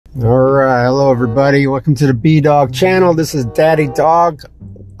Alright, hello everybody. Welcome to the B-Dawgchannel. This is Daddy Dog.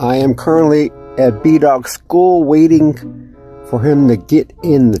 I am currently at B-Dawg's school waiting for him to get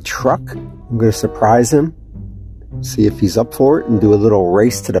in the truck. I'm going to surprise him, see if he's up for it, and do a little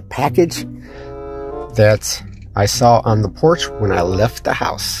race to the package that I saw on the porch when I left the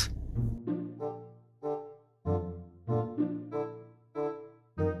house.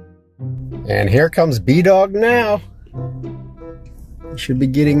 And here comes B-Dawg now. Should be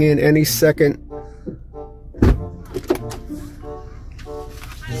getting in any second.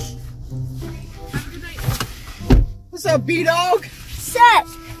 What's up, B-Dawg? What's up?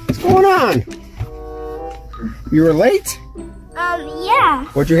 What's going on? You were late? Yeah.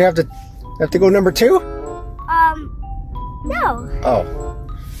 Would you have to go number 2? No. Oh.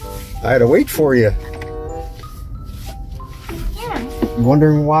 I had to wait for you. Yeah. You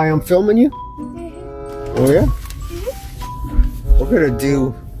wondering why I'm filming you? Oh yeah? We're gonna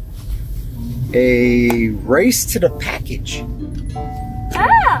do a race to the package.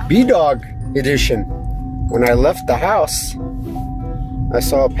 Oh. B-Dawg edition. When I left the house, I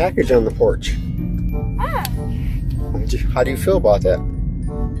saw a package on the porch. Oh. How do you feel about that?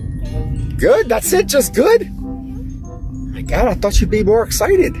 Good? That's it? Just good? Oh my God, I thought you'd be more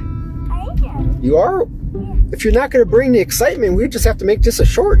excited. I am. You are? If you're not gonna bring the excitement, we just have to make this a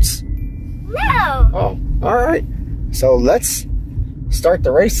shorts. No. Oh, all right. So let's start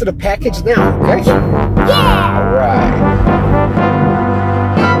the race to the package now, okay? Yeah. All right.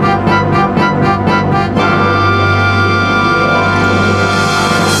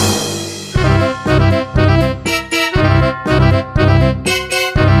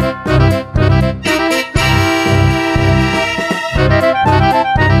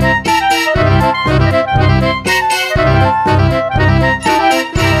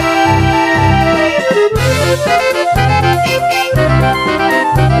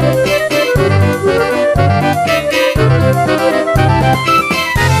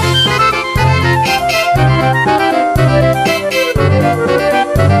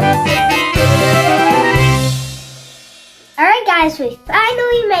 Guys, we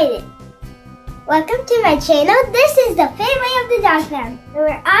finally made it. Welcome to my channel. This is the family of the Dog Pound. We're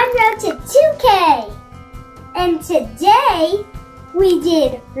on road to 2K. And today we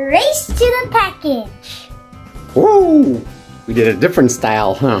did race to the package. Whoa! We did a different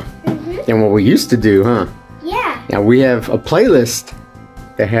style, huh? Than what we used to do, huh? Yeah. Now we have a playlist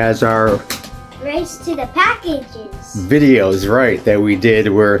that has our race to the packages videos, right? That we did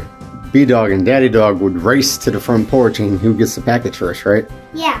where B-Dawg and Daddy Dog would race to the front porch and who gets the package first, right?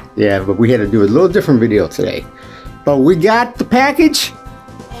 Yeah. Yeah, but we had to do a little different video today. But we got the package.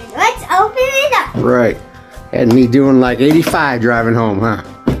 And let's open it up. Right. Had me doing like 85 driving home, huh?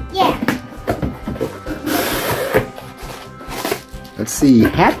 Yeah. Let's see.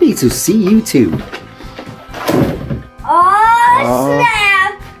 Happy to see you too. Oh,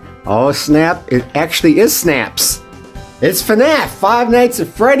 snap. Oh, snap. It actually is snaps. It's FNAF, Five Nights at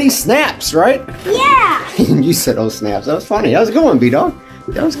Freddy's Snaps, right? Yeah. You said, oh, snaps. That was funny. That was a good one, B-Dawg.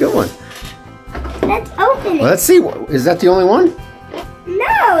 That was a good one. Let's open it. Well, let's see. Is that the only one?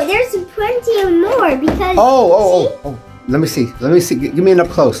 No, there's plenty of more because... Oh. Let me see. Let me see. Give me an up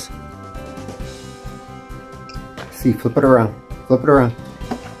close. See, flip it around. Flip it around.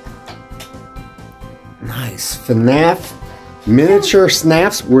 Nice. FNAF miniature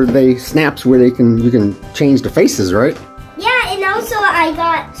snaps where you can change the faces, right? Yeah, and also I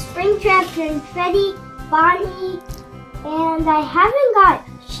got Springtrap and Freddy, Bonnie, and I haven't got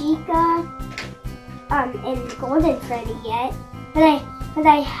Chica and Golden Freddy yet. But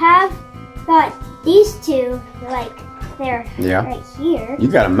I have got these two, like they're right here. You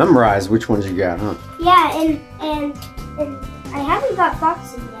gotta memorize which ones you got, huh? Yeah, and I haven't got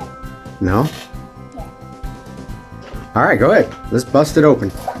Boxing yet. No? Yeah. All right, go ahead. Let's bust it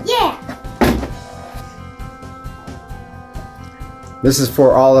open. Yeah. This is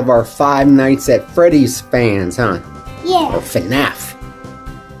for all of our Five Nights at Freddy's fans, huh? Yeah. Or FNAF.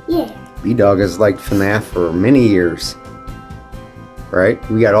 Yeah. B-Dawg has liked FNAF for many years. Right?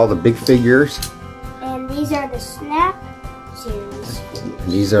 We got all the big figures. And these are the Snap series.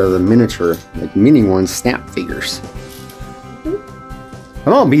 These are the miniature, like mini ones, Snap figures.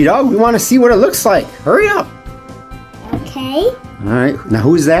 Come on, B-Dawg. We want to see what it looks like. Hurry up. Okay. All right. Now,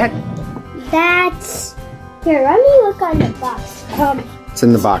 who's that? That's... Here, let me look on the box. It's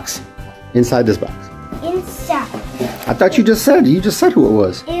in the box. Inside this box. Inside. I thought you just said who it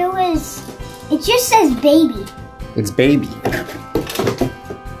was. It just says baby. It's baby.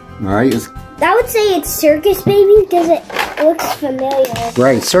 All right. I would say it's Circus Baby because it looks familiar.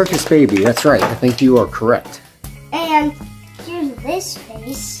 Right, Circus Baby. That's right. I think you are correct. And here's this face.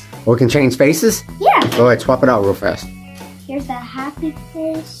 face. Oh, we can change faces? Yeah. Go ahead, swap it out real fast. Here's the happy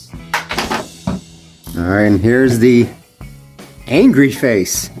face. Alright, and here's the angry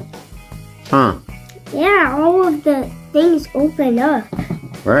face. Huh. Yeah, all of the things open up.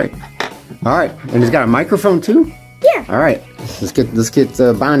 Right. Alright, and he's got a microphone too? Yeah. Alright, let's get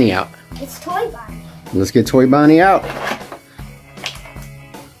Bonnie out. It's Toy Bonnie. Let's get Toy Bonnie out.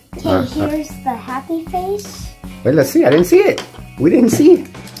 Okay, here's the happy face. Wait, let's see. I didn't see it. We didn't see it.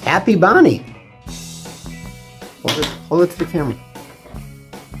 Happy Bonnie. Hold it to the camera.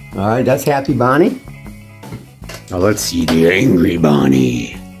 Alright, that's Happy Bonnie. Now let's see the angry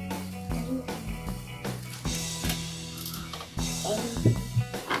Bonnie.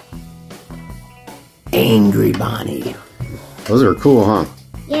 Angry Bonnie. Those are cool, huh?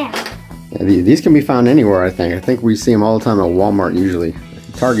 Yeah. These can be found anywhere, I think. I think we see them all the time at Walmart usually.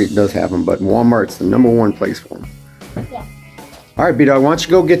 Target does have them, but Walmart's the #1 place for them. Yeah. All right, B-Dawg, why don't you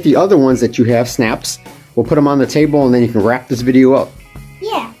go get the other ones that you have, snaps. We'll put them on the table and then you can wrap this video up.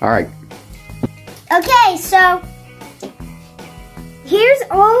 Yeah. All right. Okay, so here's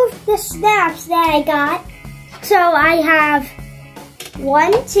all of the snaps that I got. So I have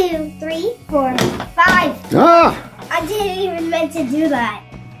 1, 2, 3, 4, 5. Ah! I didn't even meant to do that.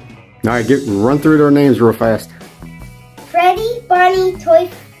 All right, run through their names real fast. Freddy, Bonnie, Toy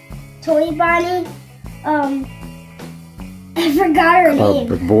Bonnie, I forgot her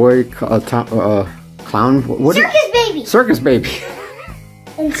name. Boy, clown, what Circus Baby. Circus Baby.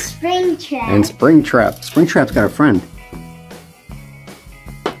 And Springtrap. And Springtrap. Springtrap's got a friend.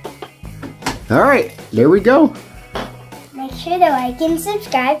 All right, there we go. Make sure to like and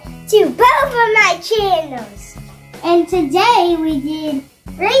subscribe to both of my channels. And today we did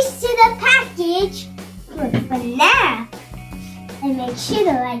Race to the Package with FNAF. And make sure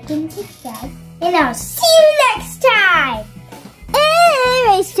to like and subscribe. And I'll see you next time.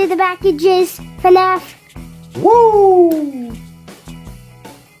 And Race to the Packages, FNAF. Woo!